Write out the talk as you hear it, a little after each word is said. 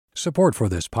Support for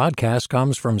this podcast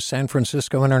comes from San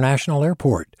Francisco International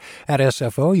Airport. At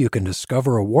SFO, you can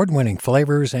discover award-winning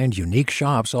flavors and unique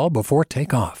shops all before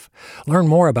takeoff. Learn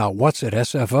more about what's at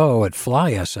SFO at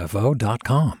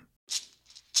flysfo.com.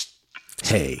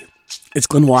 Hey, it's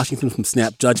Glenn Washington from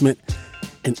Snap Judgment.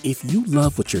 And if you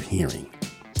love what you're hearing,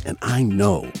 and I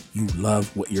know you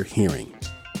love what you're hearing,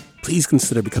 please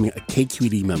consider becoming a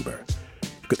KQED member.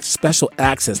 Get special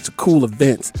access to cool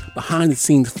events,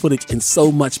 behind-the-scenes footage, and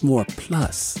so much more.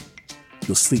 Plus,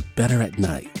 you'll sleep better at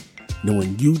night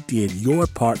knowing you did your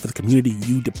part for the community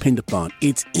you depend upon.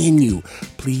 It's in you.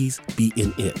 Please be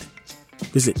in it.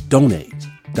 Visit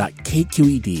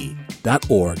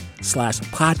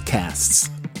donate.kqed.org/podcasts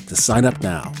to sign up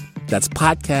now. That's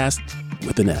podcast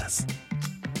with an S.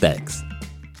 Thanks.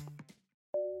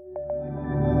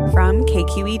 From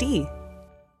KQED.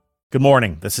 Good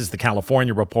morning. This is the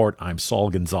California Report. I'm Saul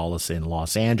Gonzalez in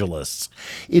Los Angeles.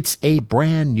 It's a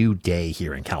brand new day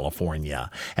here in California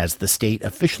as the state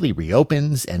officially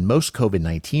reopens and most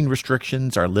COVID-19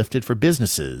 restrictions are lifted for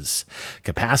businesses.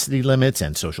 Capacity limits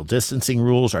and social distancing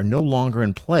rules are no longer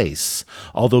in place,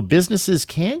 although businesses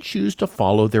can choose to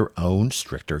follow their own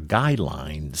stricter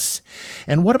guidelines.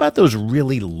 And what about those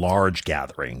really large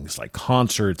gatherings like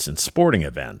concerts and sporting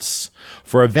events?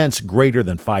 For events greater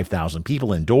than 5,000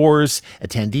 people indoors,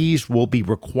 attendees will be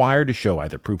required to show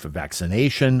either proof of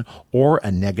vaccination or a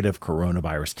negative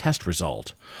coronavirus test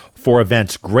result. For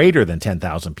events greater than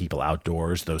 10,000 people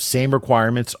outdoors, those same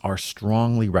requirements are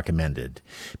strongly recommended.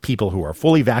 People who are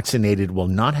fully vaccinated will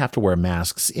not have to wear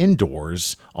masks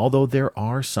indoors, although there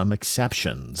are some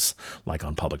exceptions, like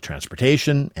on public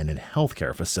transportation and in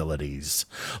healthcare facilities.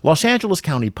 Los Angeles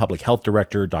County Public Health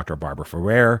Director Dr. Barbara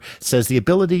Ferrer says the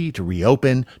ability to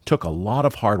reopen took a lot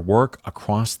of hard work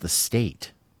across the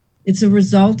state. It's a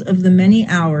result of the many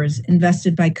hours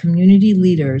invested by community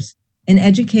leaders in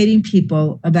educating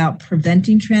people about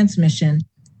preventing transmission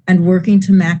and working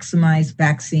to maximize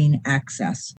vaccine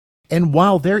access. And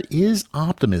while there is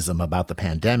optimism about the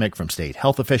pandemic from state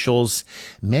health officials,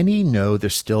 many know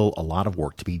there's still a lot of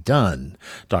work to be done.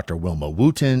 Dr. Wilma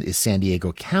Wooten is San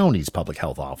Diego County's public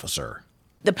health officer.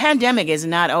 The pandemic is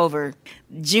not over.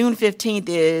 June 15th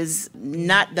is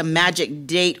not the magic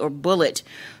date or bullet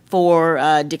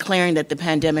for declaring that the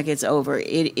pandemic is over.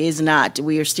 It is not.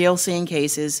 We are still seeing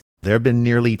cases. There have been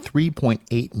nearly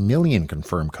 3.8 million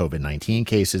confirmed COVID-19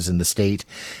 cases in the state,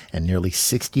 and nearly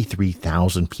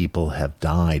 63,000 people have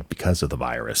died because of the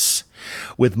virus.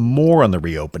 With more on the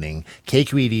reopening,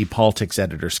 KQED politics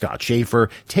editor Scott Schaefer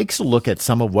takes a look at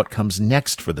some of what comes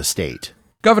next for the state.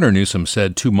 Governor Newsom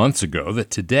said 2 months ago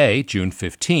that today, June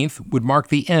 15th, would mark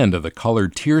the end of the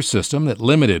colored tier system that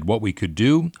limited what we could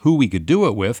do, who we could do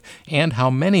it with, and how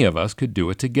many of us could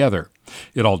do it together.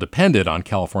 It all depended on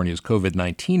California's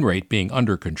COVID-19 rate being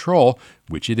under control,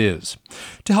 which it is.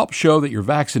 To help show that you're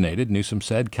vaccinated, Newsom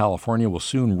said California will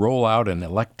soon roll out an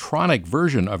electronic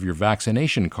version of your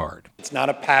vaccination card. It's not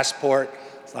a passport.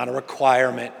 It's not a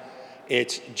requirement.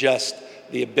 It's just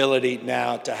the ability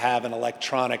now to have an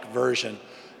electronic version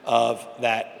of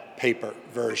that paper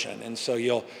version. And so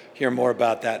you'll hear more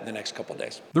about that in the next couple of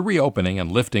days. The reopening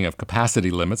and lifting of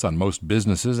capacity limits on most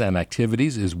businesses and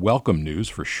activities is welcome news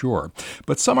for sure.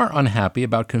 But some are unhappy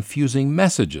about confusing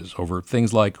messages over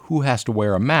things like who has to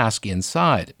wear a mask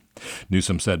inside.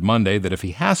 Newsom said Monday that if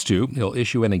he has to, he'll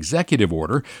issue an executive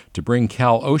order to bring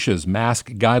Cal OSHA's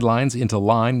mask guidelines into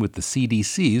line with the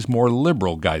CDC's more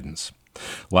liberal guidance.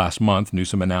 Last month,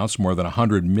 Newsom announced more than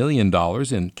 $100 million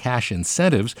in cash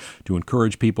incentives to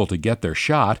encourage people to get their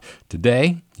shot.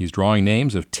 Today, he's drawing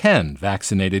names of 10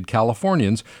 vaccinated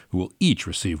Californians who will each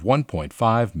receive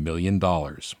 $1.5 million.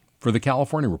 For the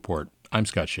California Report, I'm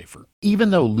Scott Schaefer.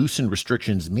 Even though loosened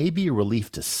restrictions may be a relief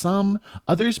to some,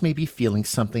 others may be feeling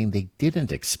something they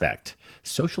didn't expect: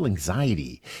 social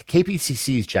anxiety.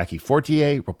 KPCC's Jackie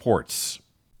Fortier reports.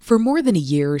 For more than a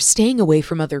year, staying away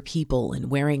from other people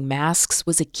and wearing masks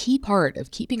was a key part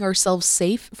of keeping ourselves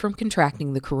safe from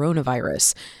contracting the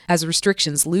coronavirus. As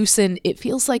restrictions loosen, it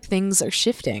feels like things are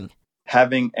shifting.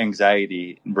 Having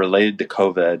anxiety related to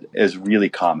COVID is really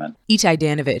common. Itai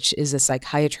Danovich is a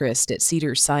psychiatrist at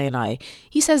Cedars-Sinai.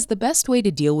 He says the best way to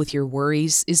deal with your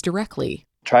worries is directly.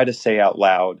 Try to say out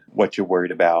loud what you're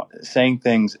worried about. Saying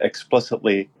things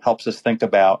explicitly helps us think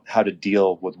about how to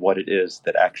deal with what it is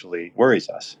that actually worries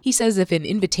us. He says if an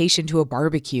invitation to a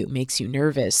barbecue makes you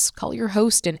nervous, call your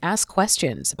host and ask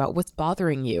questions about what's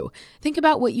bothering you. Think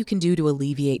about what you can do to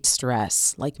alleviate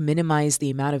stress, like minimize the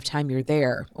amount of time you're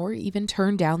there, or even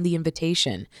turn down the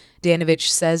invitation. Danovich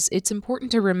says it's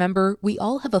important to remember we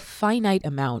all have a finite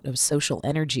amount of social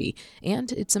energy,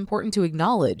 and it's important to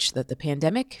acknowledge that the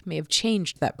pandemic may have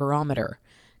changed that barometer.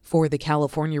 For the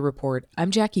California Report,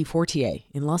 I'm Jackie Fortier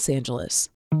in Los Angeles.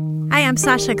 Hi, I'm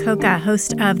Sasha Khokha,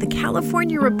 host of the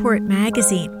California Report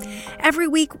magazine. Every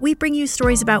week, we bring you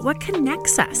stories about what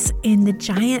connects us in the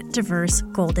giant, diverse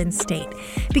Golden State.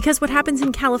 Because what happens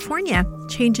in California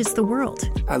changes the world.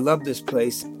 I love this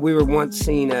place. We were once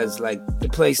seen as like the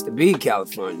place to be,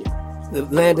 California. The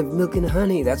land of milk and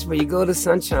honey. That's where you go to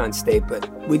Sunshine State,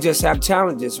 but we just have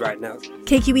challenges right now.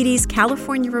 KQED's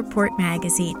California Report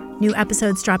magazine. New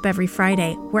episodes drop every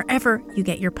Friday, wherever you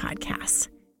get your podcasts.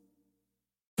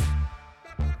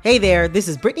 Hey there, this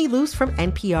is Brittany Luce from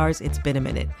NPR's It's Been a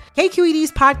Minute.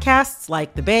 KQED's podcasts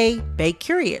like The Bay, Bay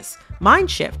Curious,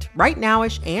 Mindshift, Right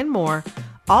Nowish, and more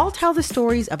all tell the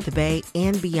stories of the Bay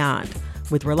and beyond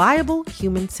with reliable,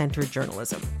 human-centered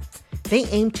journalism. They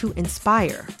aim to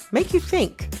inspire, make you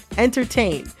think,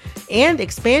 entertain, and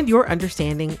expand your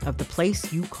understanding of the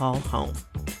place you call home.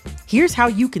 Here's how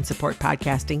you can support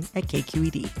podcasting at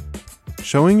KQED.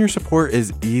 Showing your support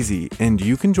is easy, and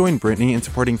you can join Brittany in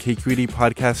supporting KQED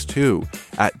Podcast too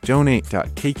at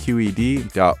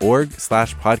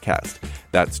donate.kqed.org/podcast.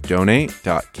 That's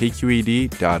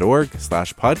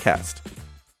donate.kqed.org/podcast.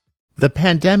 The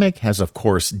pandemic has, of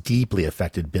course, deeply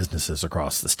affected businesses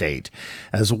across the state,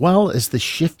 as well as the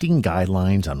shifting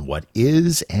guidelines on what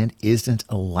is and isn't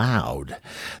allowed.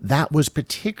 That was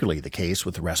particularly the case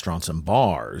with restaurants and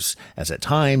bars, as at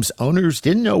times owners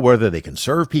didn't know whether they can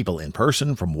serve people in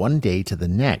person from one day to the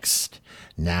next.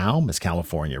 Now, as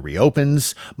California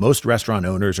reopens, most restaurant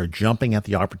owners are jumping at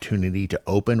the opportunity to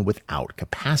open without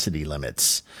capacity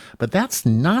limits. But that's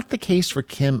not the case for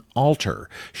Kim Alter,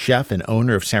 chef and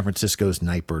owner of San Francisco's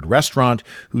Nightbird restaurant,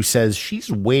 who says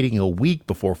she's waiting a week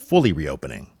before fully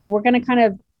reopening. We're going to kind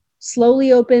of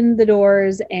slowly open the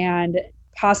doors and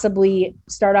possibly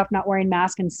start off not wearing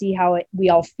masks and see how we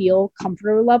all feel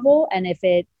comfort level. And if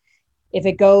it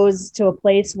goes to a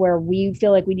place where we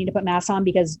feel like we need to put masks on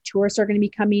because tourists are going to be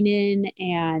coming in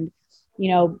and,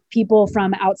 you know, people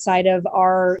from outside of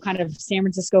our kind of San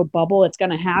Francisco bubble, it's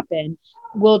going to happen,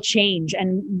 we'll change.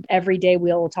 And every day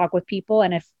we'll talk with people.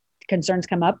 And if concerns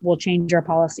come up, we'll change our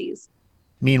policies.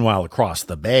 Meanwhile, across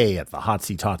the bay at the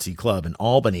Hotsy Totsy Club in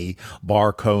Albany,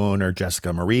 bar co-owner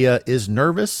Jessica Maria is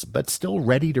nervous but still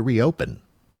ready to reopen.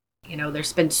 You know,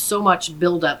 there's been so much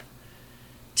buildup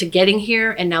to getting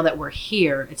here, and now that we're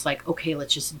here, it's like, okay,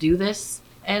 let's just do this.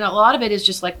 And a lot of it is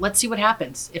just like, let's see what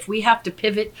happens. If we have to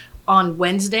pivot on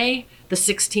Wednesday, the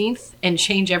 16th, and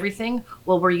change everything,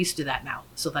 well, we're used to that now.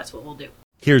 So that's what we'll do.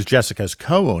 Here's Jessica's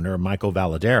co-owner, Michael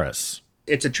Valadares.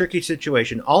 It's a tricky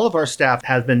situation. All of our staff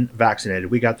has been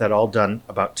vaccinated. We got that all done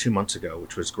about 2 months ago,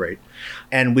 which was great.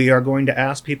 And we are going to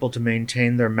ask people to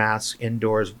maintain their masks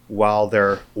indoors while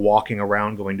they're walking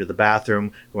around, going to the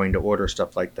bathroom, going to order,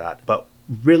 stuff like that. But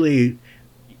really,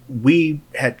 we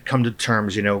had come to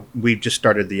terms, you know, we just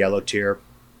started the yellow tier.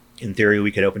 In theory,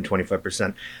 we could open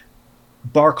 25%.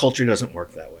 Bar culture doesn't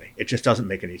work that way. It just doesn't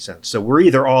make any sense. So we're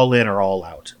either all in or all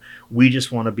out. We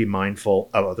just want to be mindful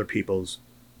of other people's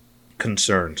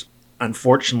concerns.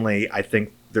 Unfortunately, I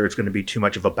think there's going to be too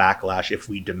much of a backlash if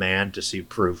we demand to see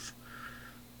proof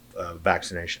of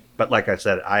vaccination. But like I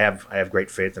said, I have great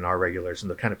faith in our regulars,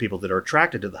 and the kind of people that are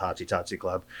attracted to the Hotsy Totsy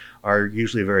Club are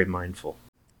usually very mindful.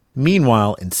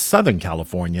 Meanwhile, in Southern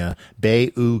California,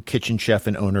 Bay U kitchen chef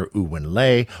and owner U Wen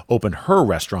Lei opened her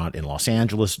restaurant in Los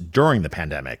Angeles during the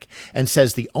pandemic and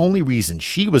says the only reason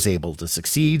she was able to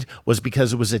succeed was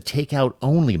because it was a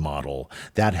takeout-only model.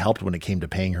 That helped when it came to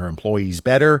paying her employees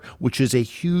better, which is a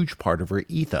huge part of her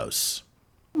ethos.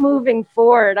 Moving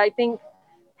forward, I think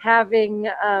having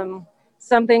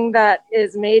something that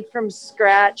is made from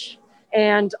scratch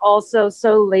and also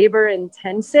so labor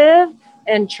intensive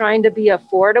and trying to be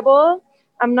affordable,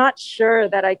 I'm not sure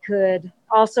that I could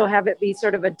also have it be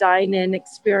sort of a dine-in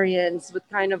experience with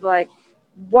kind of like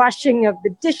washing of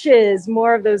the dishes,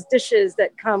 more of those dishes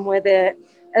that come with it,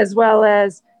 as well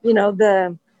as, you know,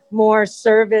 the more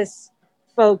service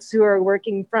folks who are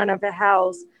working in front of a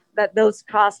house, that those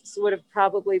costs would have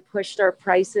probably pushed our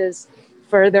prices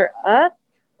further up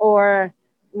or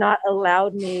not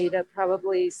allowed me to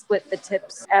probably split the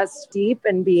tips as deep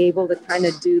and be able to kind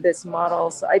of do this model.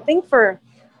 So I think for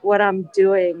what I'm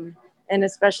doing and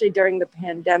especially during the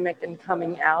pandemic and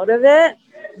coming out of it,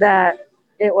 that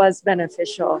it was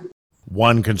beneficial.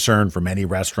 One concern for many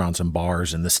restaurants and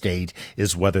bars in the state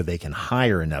is whether they can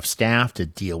hire enough staff to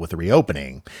deal with the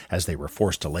reopening, as they were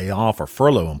forced to lay off or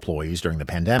furlough employees during the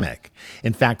pandemic.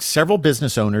 In fact, several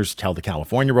business owners tell the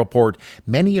California Report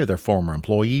many of their former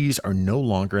employees are no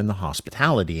longer in the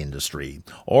hospitality industry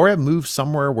or have moved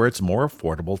somewhere where it's more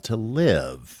affordable to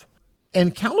live.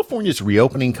 And California's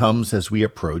reopening comes as we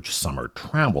approach summer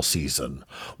travel season,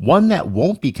 one that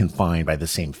won't be confined by the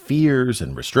same fears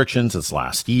and restrictions as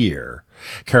last year.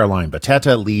 Caroline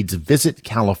Bateta leads Visit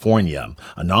California,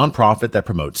 a nonprofit that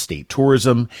promotes state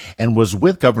tourism, and was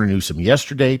with Governor Newsom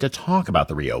yesterday to talk about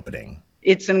the reopening.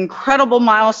 It's an incredible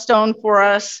milestone for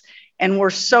us, and we're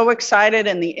so excited,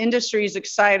 and the industry is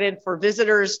excited for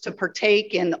visitors to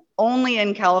partake in only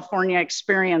in California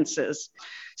experiences.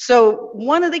 So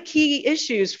one of the key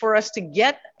issues for us to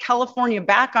get California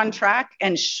back on track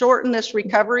and shorten this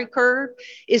recovery curve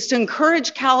is to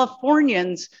encourage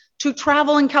Californians to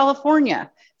travel in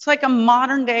California. It's like a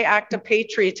modern day act of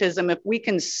patriotism. If we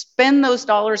can spend those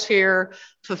dollars here,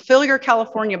 fulfill your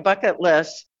California bucket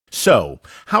list. So,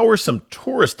 how are some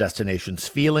tourist destinations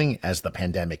feeling as the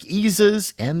pandemic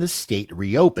eases and the state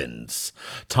reopens?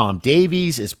 Tom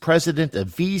Davies is president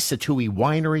of V. Satui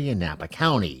Winery in Napa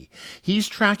County. He's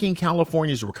tracking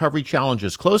California's recovery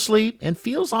challenges closely and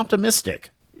feels optimistic.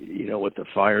 You know, with the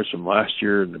fires from last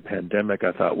year and the pandemic,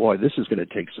 I thought, boy, this is going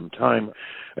to take some time.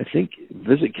 I think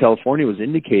Visit California was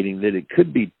indicating that it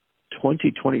could be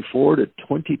 2024 to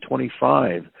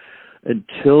 2025.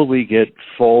 Until we get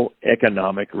full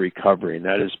economic recovery, and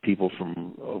that is people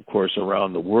from, of course,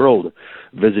 around the world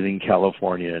visiting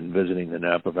California and visiting the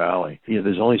Napa Valley. You know,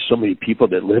 there's only so many people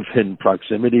that live in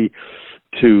proximity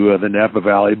to the Napa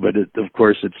Valley, but of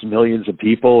course it's millions of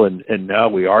people, and now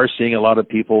we are seeing a lot of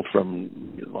people from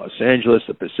Los Angeles,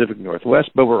 the Pacific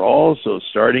Northwest, but we're also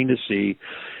starting to see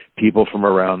people from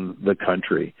around the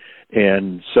country.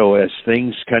 And so as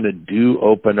things kind of do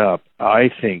open up,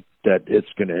 I think that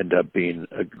it's going to end up being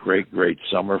a great, great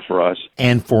summer for us.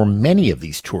 And for many of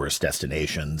these tourist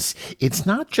destinations, it's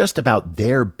not just about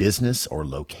their business or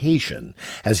location,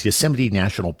 as Yosemite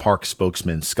National Park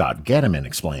spokesman Scott Getteman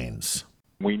explains.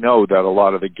 We know that a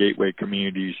lot of the gateway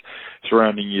communities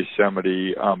surrounding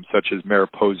Yosemite, such as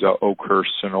Mariposa,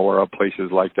 Oakhurst, Sonora,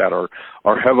 places like that,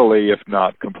 are heavily, if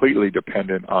not completely,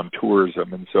 dependent on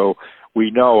tourism. And so we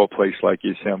know a place like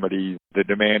Yosemite, the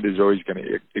demand is always going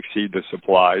to exceed the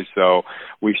supply. So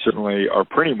we certainly are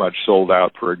pretty much sold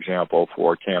out, for example,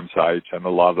 for campsites, and a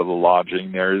lot of the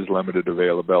lodging. There is limited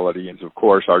availability. And of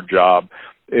course, our job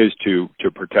is to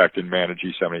protect and manage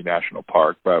Yosemite National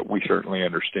Park, but we certainly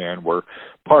understand we're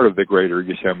part of the greater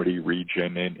Yosemite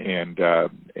region, and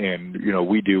you know,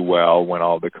 we do well when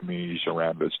all the communities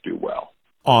around us do well.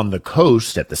 On the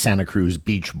coast at the Santa Cruz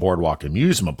Beach Boardwalk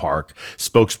Amusement Park,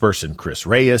 spokesperson Chris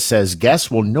Reyes says guests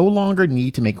will no longer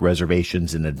need to make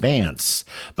reservations in advance,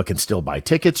 but can still buy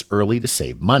tickets early to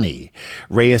save money.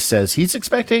 Reyes says he's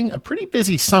expecting a pretty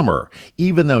busy summer,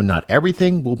 even though not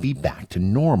everything will be back to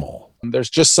normal.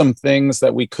 There's just some things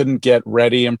that we couldn't get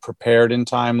ready and prepared in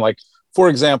time. Like, for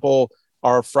example,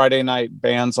 our Friday night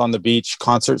Bands on the Beach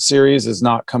concert series is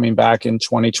not coming back in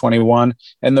 2021.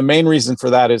 And the main reason for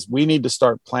that is we need to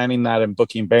start planning that and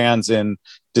booking bands in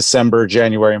December,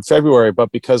 January, and February.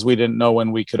 But because we didn't know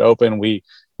when we could open, we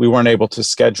weren't able to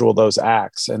schedule those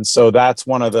acts. And so that's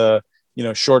one of the, you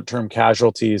know, short-term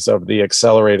casualties of the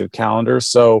accelerated calendar.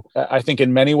 So I think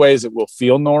in many ways it will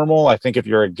feel normal. I think if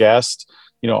you're a guest,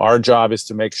 you know, our job is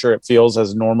to make sure it feels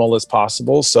as normal as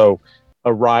possible. So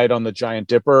a ride on the Giant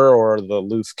Dipper or the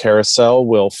Louvre Carousel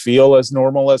will feel as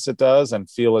normal as it does and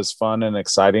feel as fun and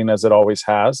exciting as it always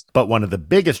has. But one of the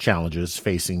biggest challenges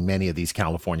facing many of these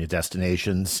California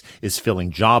destinations is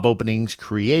filling job openings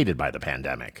created by the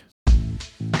pandemic.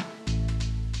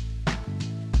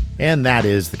 And that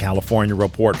is the California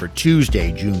Report for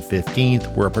Tuesday, June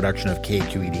 15th. We're a production of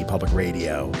KQED Public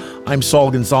Radio. I'm Saul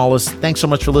Gonzalez. Thanks so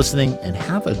much for listening, and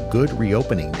have a good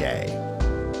reopening day.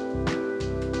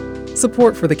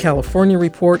 Support for the California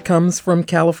Report comes from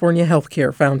California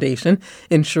Healthcare Foundation,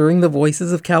 ensuring the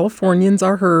voices of Californians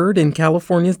are heard in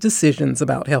California's decisions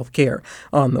about healthcare.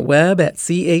 On the web at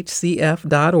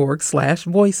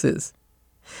chcf.org/voices.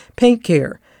 Paint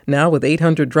Care, now with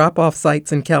 800 drop-off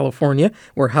sites in California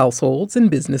where households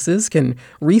and businesses can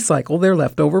recycle their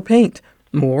leftover paint.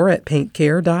 More at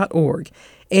paintcare.org.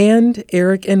 And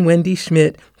Eric and Wendy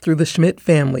Schmidt through the Schmidt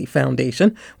Family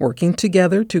Foundation, working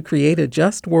together to create a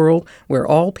just world where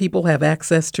all people have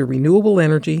access to renewable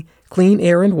energy, clean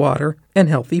air and water, and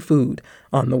healthy food.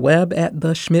 On the web at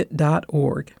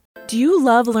theschmidt.org. Do you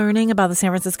love learning about the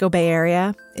San Francisco Bay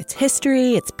Area, its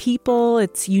history, its people,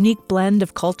 its unique blend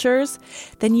of cultures?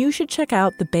 Then you should check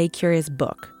out the Bay Curious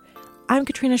book. I'm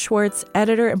Katrina Schwartz,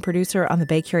 editor and producer on the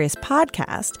Bay Curious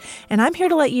podcast, and I'm here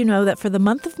to let you know that for the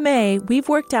month of May, we've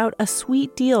worked out a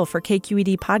sweet deal for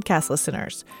KQED podcast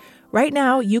listeners. Right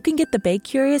now, you can get the Bay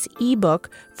Curious ebook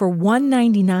for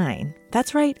 $1.99.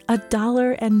 That's right,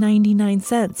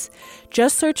 $1.99.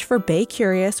 Just search for Bay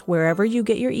Curious wherever you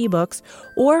get your ebooks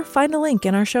or find a link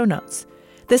in our show notes.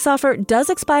 This offer does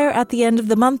expire at the end of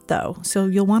the month, though, so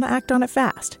you'll want to act on it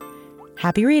fast.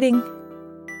 Happy reading!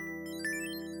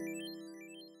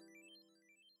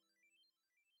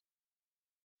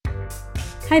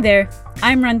 Hi there,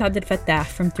 I'm Rand Abdelfattah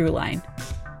from Throughline.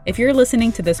 If you're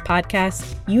listening to this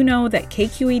podcast, you know that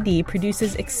KQED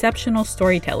produces exceptional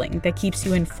storytelling that keeps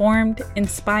you informed,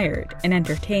 inspired, and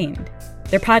entertained.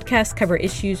 Their podcasts cover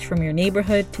issues from your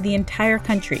neighborhood to the entire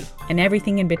country and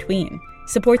everything in between.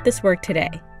 Support this work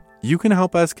today. You can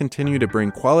help us continue to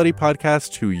bring quality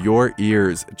podcasts to your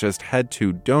ears. Just head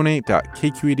to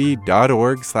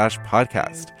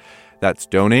donate.kqed.org/podcast. That's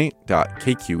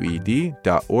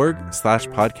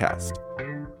donate.kqed.org/podcast.